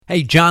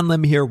Hey, John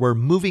Lim here. We're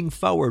moving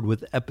forward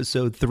with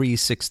episode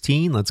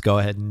 316. Let's go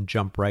ahead and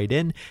jump right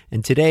in.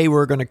 And today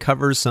we're going to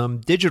cover some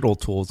digital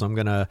tools. I'm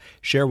going to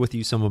share with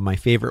you some of my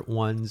favorite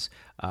ones,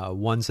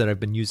 ones that I've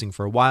been using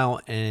for a while,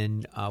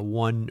 and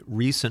one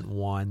recent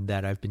one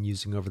that I've been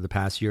using over the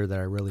past year that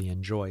I really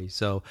enjoy.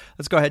 So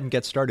let's go ahead and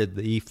get started.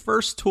 The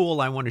first tool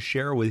I want to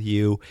share with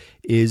you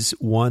is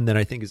one that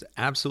I think is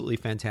absolutely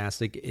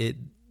fantastic.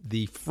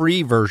 The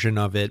free version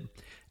of it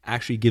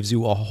actually gives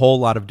you a whole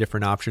lot of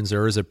different options.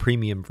 There is a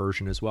premium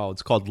version as well.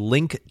 It's called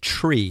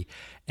Linktree,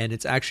 and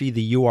it's actually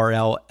the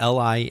URL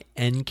linktr.ee.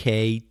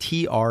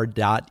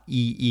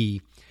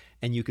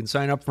 And you can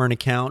sign up for an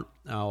account.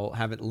 I'll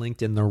have it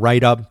linked in the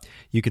write-up.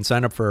 You can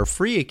sign up for a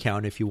free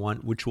account if you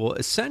want, which will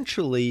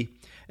essentially,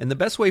 and the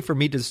best way for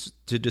me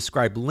to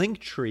describe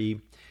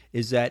Linktree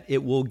is that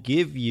it will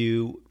give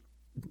you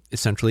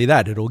essentially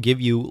that. It'll give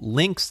you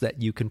links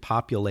that you can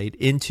populate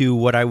into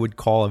what I would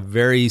call a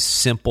very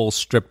simple,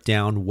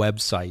 stripped-down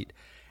website.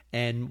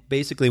 And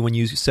basically, when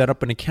you set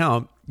up an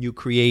account, you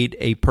create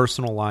a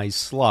personalized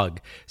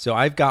slug. So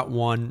I've got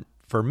one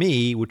for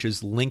me, which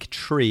is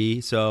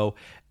Linktree, so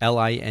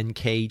linktr.ee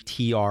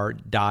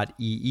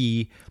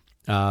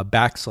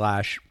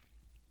backslash,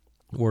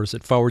 or is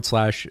it forward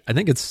slash? I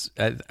think it's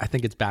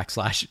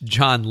backslash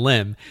John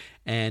Lim.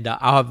 And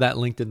I'll have that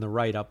linked in the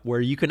write-up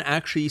where you can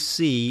actually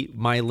see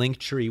my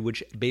Linktree,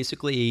 which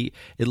basically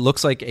it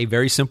looks like a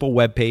very simple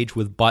web page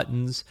with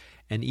buttons,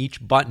 and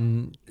each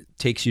button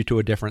takes you to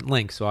a different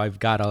link. So I've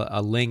got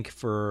a link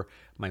for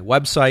my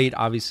website,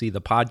 obviously the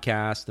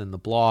podcast and the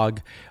blog,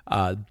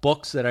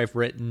 books that I've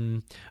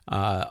written,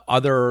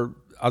 other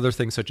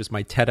things such as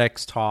my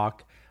TEDx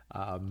talk,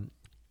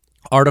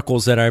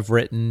 articles that I've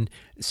written.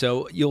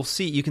 So you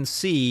can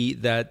see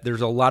that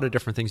there's a lot of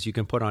different things you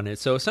can put on it.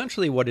 So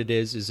essentially what it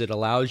is it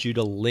allows you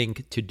to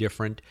link to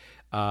different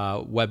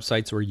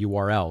websites or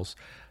URLs.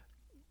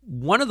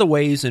 One of the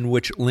ways in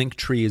which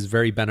Linktree is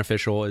very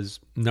beneficial is,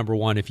 number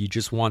one, if you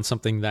just want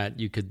something that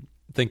you could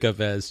think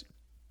of as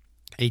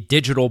a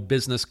digital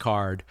business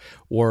card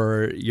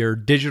or your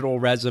digital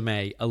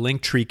resume, a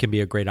Linktree can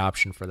be a great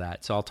option for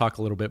that. So I'll talk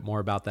a little bit more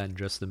about that in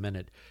just a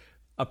minute.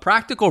 A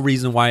practical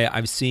reason why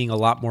I'm seeing a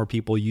lot more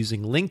people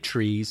using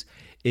Linktrees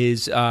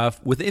is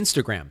with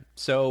Instagram.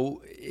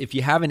 So if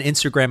you have an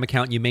Instagram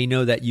account, you may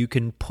know that you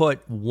can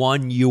put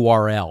one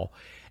URL,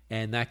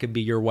 and that can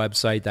be your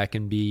website. That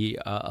can be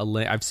a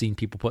link. I've seen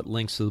people put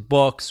links to the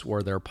books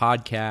or their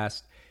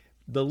podcast.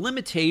 The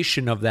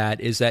limitation of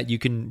that is that you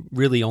can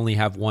really only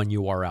have one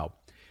URL.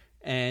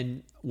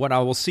 And what I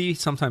will see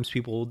sometimes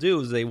people will do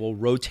is they will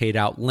rotate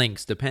out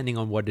links depending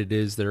on what it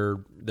is they're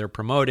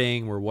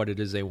promoting or what it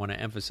is they want to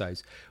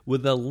emphasize.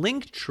 With a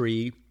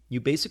Linktree,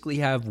 you basically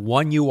have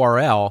one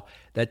URL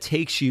that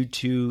takes you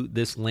to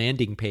this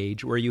landing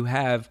page where you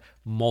have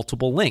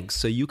multiple links.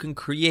 So you can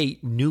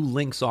create new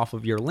links off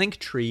of your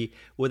Linktree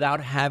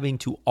without having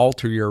to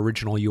alter your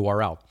original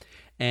URL.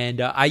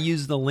 And I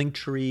use the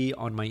Linktree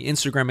on my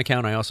Instagram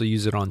account. I also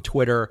use it on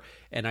Twitter,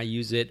 and I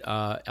use it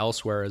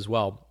elsewhere as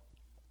well.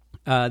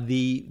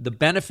 The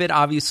benefit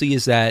obviously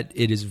is that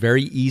it is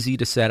very easy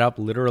to set up.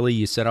 Literally,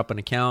 you set up an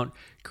account,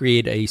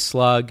 create a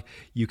slug.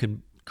 You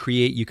can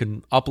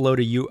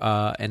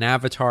upload an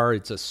avatar.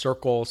 It's a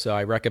circle, so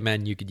I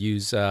recommend you could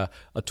use a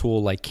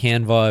tool like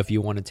Canva if you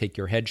want to take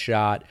your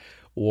headshot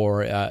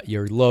or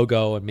your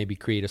logo and maybe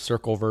create a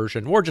circle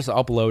version, or just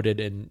upload it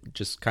and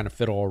just kind of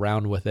fiddle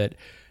around with it.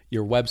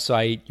 Your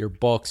website, your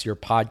books, your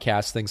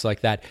podcast, things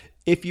like that.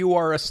 If you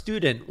are a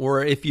student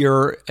or if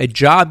you're a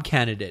job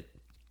candidate,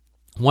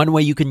 one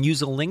way you can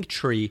use a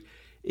Linktree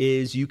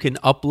is you can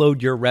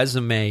upload your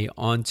resume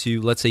onto,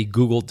 let's say,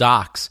 Google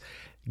Docs,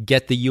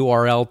 get the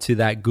URL to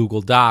that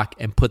Google Doc,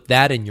 and put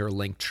that in your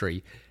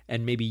Linktree,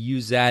 and maybe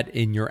use that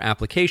in your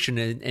application.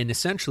 And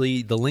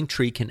essentially, the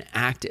Linktree can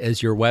act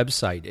as your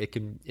website.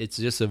 It's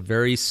just a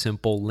very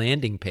simple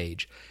landing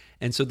page.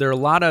 And so there are a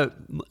lot of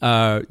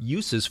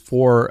uses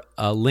for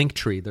a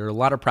Linktree. There are a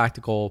lot of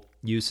practical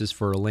uses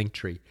for a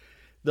Linktree.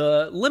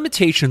 The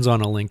limitations on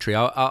a Linktree,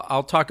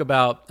 I'll talk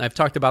about. I've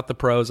talked about the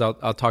pros.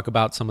 I'll talk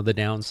about some of the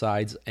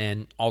downsides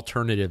and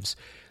alternatives.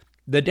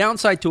 The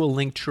downside to a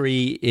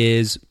Linktree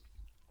is,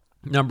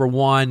 number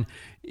one,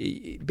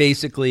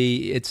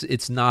 basically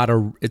it's not a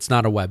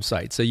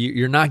website. So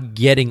you're not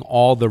getting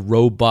all the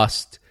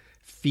robust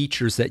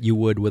features that you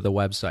would with a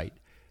website.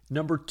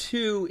 Number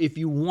two, if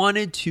you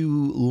wanted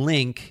to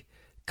link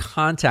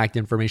contact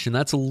information,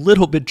 that's a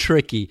little bit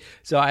tricky.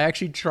 So I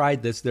actually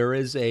tried this. There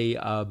is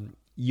a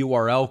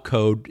URL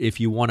code if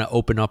you want to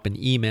open up an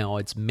email.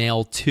 It's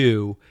mail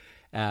to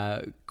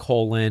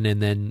colon and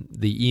then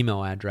the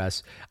email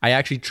address. I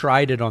actually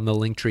tried it on the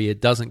Linktree. It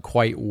doesn't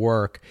quite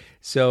work.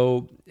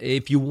 So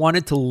if you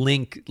wanted to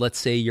link, let's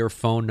say, your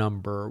phone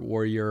number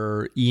or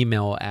your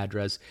email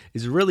address,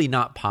 is really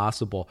not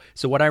possible.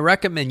 So what I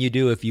recommend you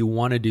do if you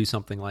want to do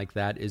something like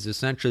that is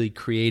essentially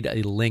create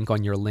a link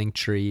on your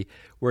Linktree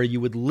where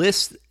you would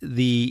list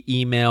the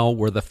email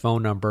or the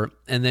phone number,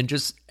 and then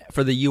just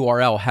for the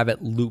URL, have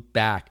it loop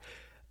back.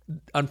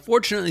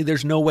 Unfortunately,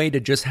 there's no way to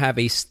just have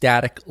a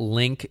static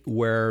link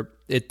where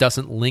it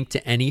doesn't link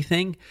to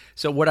anything.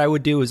 So what I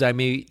would do is I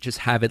may just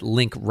have it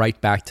link right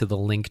back to the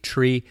link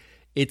tree.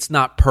 It's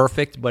not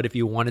perfect, but if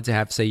you wanted to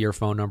have, say, your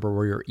phone number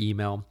or your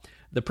email,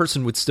 the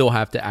person would still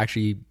have to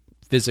actually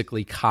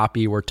physically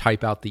copy or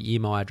type out the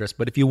email address.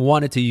 But if you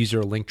wanted to use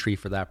your link tree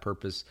for that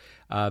purpose,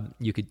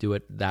 you could do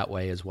it that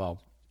way as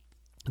well.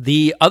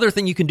 The other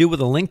thing you can do with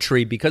a link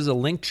tree, because a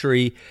link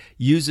tree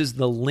uses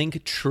the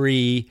link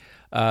tree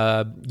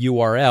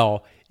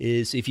URL,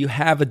 is if you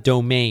have a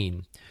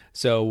domain,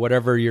 so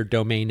whatever your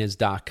domain is,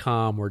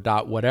 .com or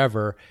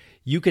 .whatever,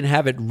 you can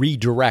have it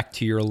redirect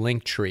to your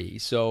link tree.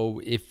 So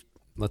if,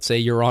 let's say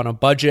you're on a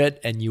budget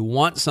and you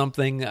want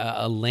something,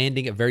 a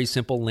very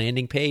simple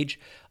landing page,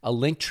 a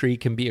link tree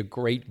can be a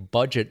great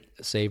budget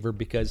saver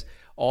because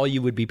all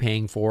you would be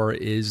paying for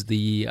is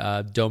the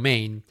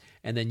domain,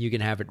 and then you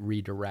can have it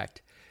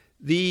redirect.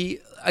 The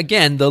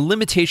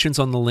limitations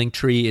on the link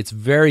tree, it's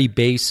very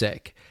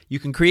basic. You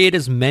can create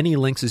as many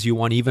links as you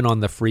want, even on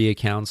the free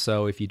account.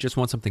 So if you just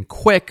want something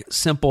quick,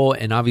 simple,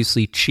 and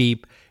obviously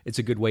cheap, it's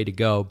a good way to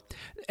go.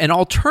 An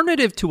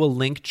alternative to a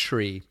link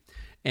tree,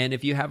 and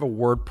if you have a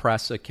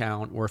WordPress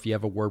account, or if you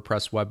have a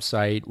WordPress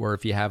website, or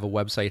if you have a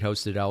website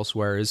hosted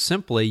elsewhere, is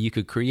simply you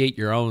could create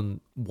your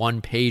own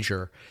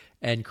one-pager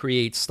and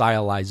create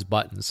stylized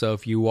buttons. So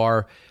if you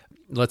are,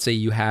 let's say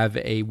you have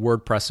a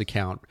WordPress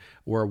account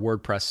or a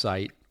WordPress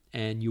site,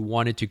 and you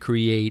wanted to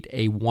create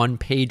a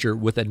one-pager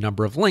with a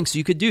number of links,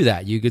 you could do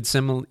that. You could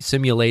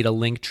simulate a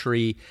link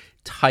tree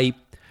type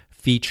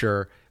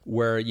feature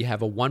where you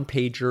have a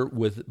one-pager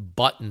with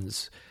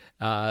buttons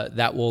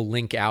that will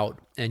link out,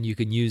 and you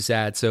can use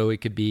that. So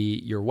it could be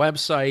your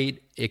website,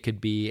 it could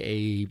be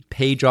a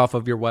page off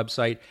of your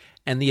website,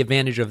 and the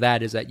advantage of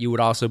that is that you would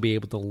also be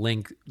able to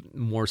link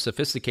more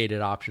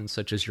sophisticated options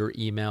such as your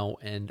email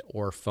and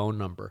or phone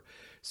number.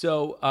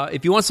 So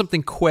if you want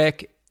something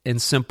quick and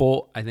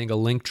simple, I think a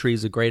link tree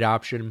is a great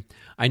option.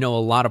 I know a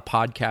lot of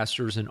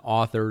podcasters and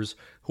authors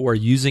who are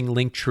using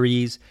link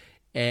trees,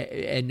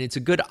 and it's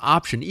a good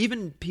option.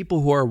 Even people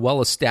who are well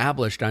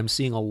established, I'm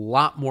seeing a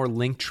lot more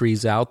link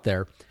trees out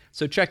there.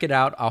 So check it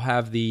out. I'll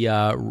have the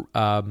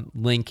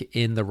link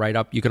in the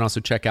write-up. You can also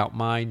check out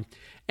mine.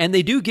 And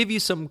they do give you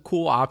some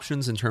cool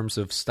options in terms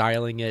of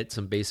styling it,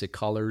 some basic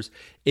colors.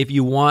 If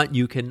you want,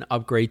 you can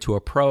upgrade to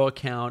a pro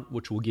account,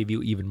 which will give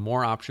you even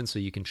more options, so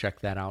you can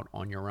check that out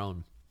on your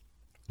own.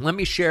 Let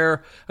me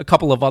share a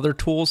couple of other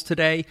tools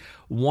today.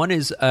 One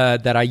is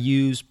that I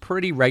use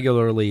pretty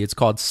regularly. It's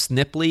called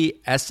Sniply,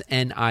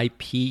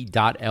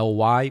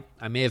 snip.ly.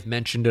 I may have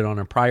mentioned it on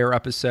a prior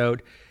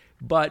episode,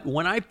 but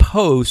when I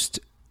post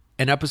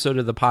an episode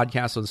of the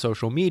podcast on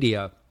social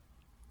media,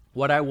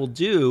 what I will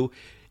do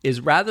is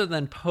rather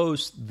than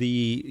post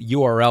the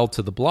URL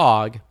to the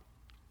blog,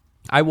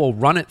 I will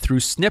run it through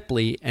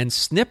Sniply, and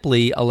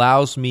Sniply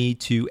allows me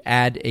to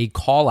add a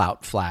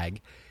call-out flag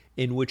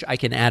in which I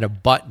can add a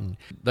button.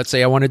 Let's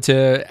say I wanted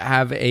to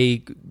have a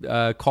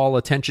call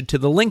attention to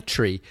the link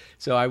tree.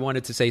 So I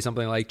wanted to say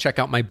something like, check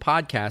out my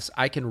podcast.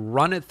 I can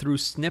run it through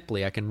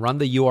Sniply. I can run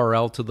the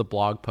URL to the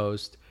blog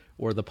post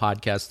or the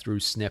podcast through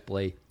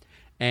Sniply.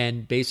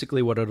 And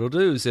basically what it'll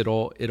do is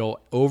it'll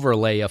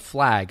overlay a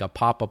flag, a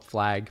pop-up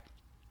flag,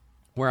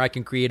 where I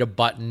can create a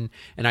button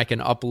and I can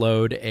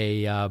upload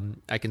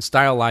I can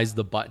stylize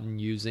the button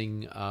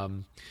using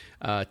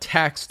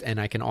text, and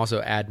I can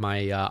also add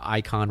my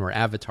icon or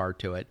avatar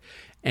to it.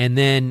 And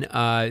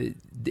then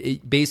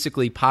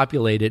basically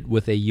populate it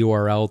with a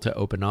URL to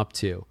open up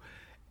to.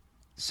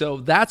 So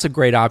that's a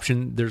great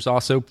option. There's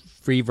also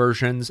free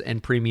versions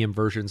and premium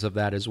versions of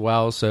that as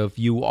well. So if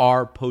you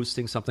are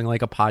posting something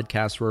like a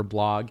podcast or a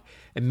blog,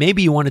 and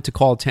maybe you wanted to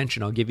call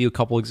attention, I'll give you a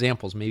couple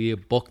examples. Maybe a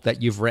book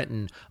that you've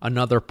written,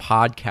 another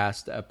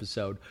podcast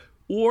episode,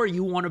 or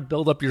you want to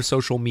build up your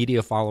social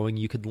media following,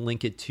 you could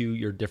link it to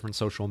your different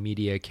social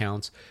media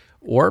accounts,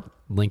 or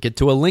link it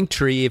to a link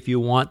tree if you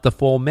want the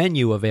full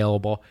menu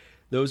available.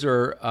 Those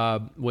are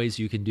ways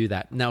you can do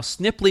that. Now,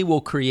 Sniply will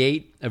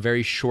create a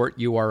very short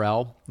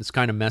URL. It's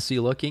kind of messy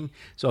looking,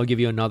 so I'll give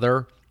you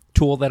another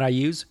tool that I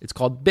use. It's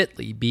called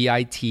Bitly,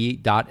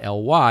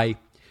 bit.ly,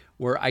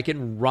 where I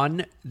can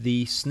run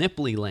the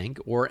Sniply link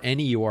or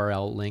any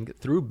URL link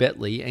through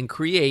Bitly and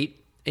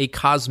create a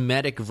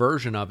cosmetic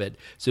version of it.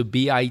 So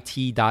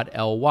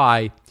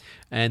bit.ly,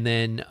 and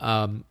then /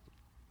 or is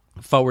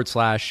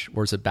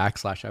it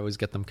backslash? I always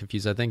get them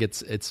confused. I think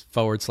it's /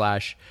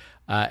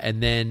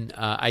 and then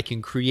I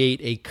can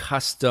create a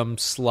custom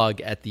slug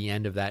at the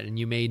end of that. And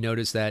you may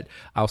notice that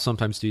I'll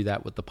sometimes do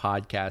that with the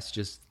podcast,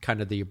 just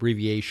kind of the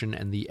abbreviation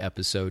and the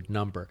episode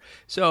number.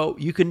 So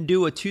you can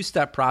do a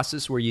two-step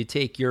process where you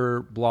take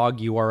your blog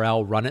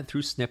URL, run it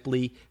through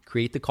Sniply,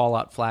 create the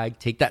call-out flag,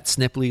 take that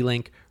Sniply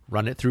link,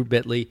 run it through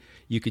Bitly.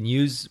 You can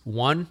use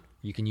one,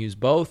 you can use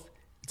both.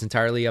 It's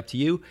entirely up to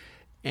you.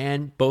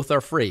 and both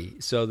are free.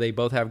 So they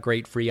both have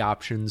great free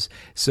options.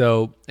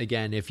 So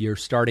again, if you're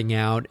starting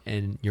out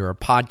and you're a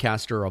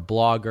podcaster, a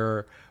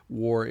blogger,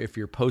 or if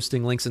you're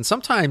posting links, and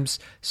sometimes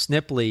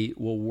Sniply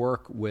will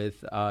work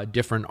with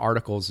different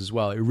articles as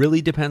well. It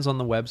really depends on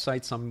the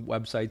website. Some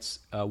websites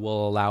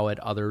will allow it,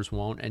 others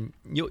won't, and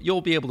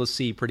you'll be able to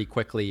see pretty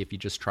quickly if you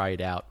just try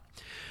it out.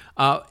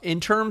 In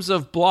terms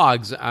of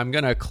blogs, I'm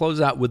going to close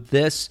out with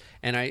this,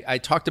 and I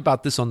talked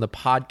about this on the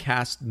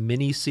podcast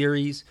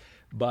mini-series,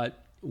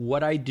 but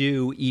what I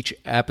do each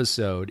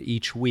episode,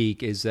 each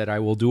week, is that I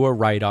will do a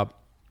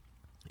write-up,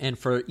 and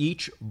for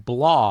each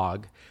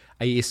blog,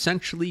 I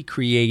essentially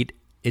create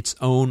its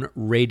own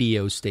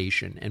radio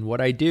station. And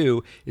what I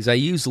do is I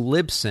use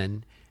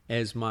Libsyn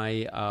as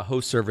my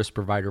host service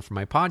provider for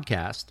my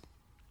podcast.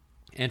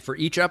 And for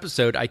each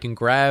episode, I can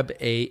grab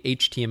a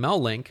HTML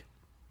link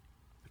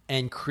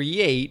and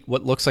create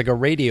what looks like a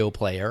radio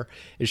player.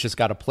 It's just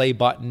got a play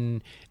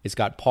button, it's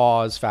got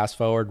pause, fast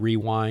forward,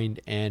 rewind,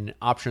 and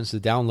options to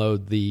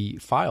download the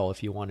file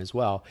if you want as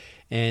well.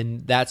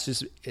 And that's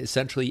just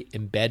essentially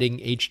embedding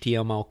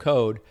HTML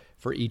code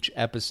for each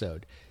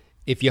episode.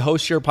 If you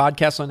host your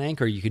podcast on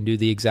Anchor, you can do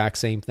the exact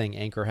same thing.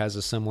 Anchor has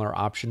a similar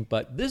option,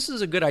 but this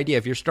is a good idea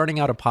if you're starting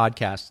out a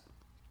podcast.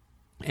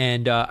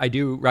 And I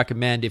do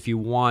recommend, if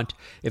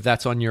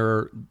that's on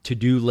your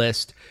to-do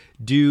list,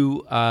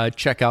 do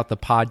check out the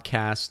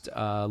podcast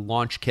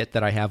launch kit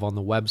that I have on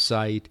the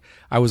website.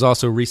 I was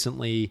also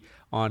recently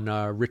on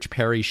Rich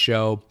Perry's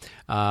show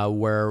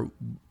where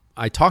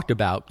I talked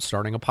about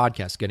starting a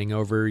podcast, getting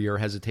over your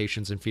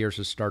hesitations and fears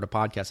to start a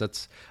podcast.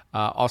 That's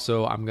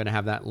also, I'm going to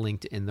have that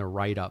linked in the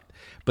write-up.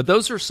 But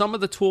those are some of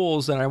the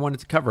tools that I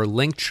wanted to cover.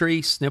 Linktree,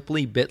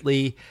 Sniply,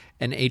 Bitly,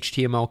 and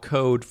HTML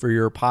code for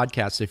your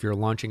podcast if you're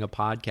launching a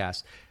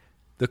podcast.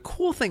 The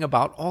cool thing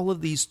about all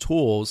of these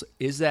tools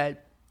is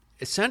that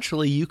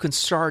essentially you can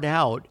start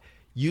out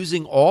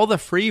using all the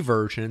free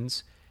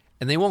versions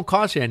and they won't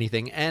cost you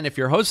anything. And if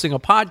you're hosting a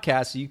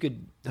podcast,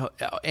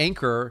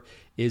 Anchor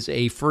is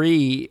a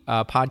free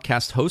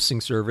podcast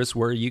hosting service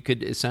where you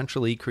could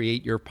essentially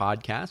create your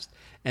podcast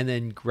and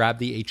then grab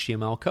the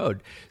HTML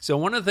code. So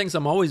one of the things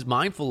I'm always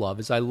mindful of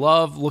is I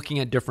love looking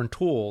at different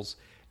tools,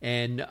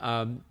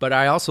 but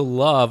I also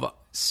love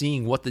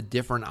seeing what the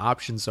different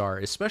options are,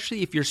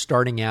 especially if you're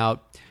starting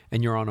out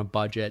and you're on a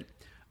budget.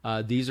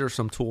 These are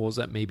some tools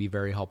that may be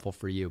very helpful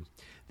for you.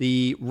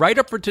 The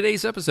write-up for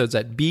today's episode is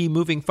at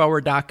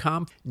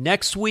bemovingforward.com.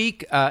 Next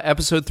week,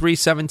 episode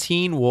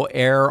 317 will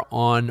air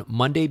on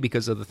Monday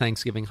because of the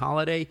Thanksgiving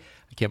holiday.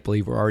 I can't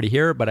believe we're already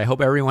here, but I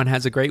hope everyone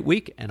has a great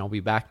week, and I'll be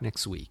back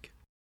next week.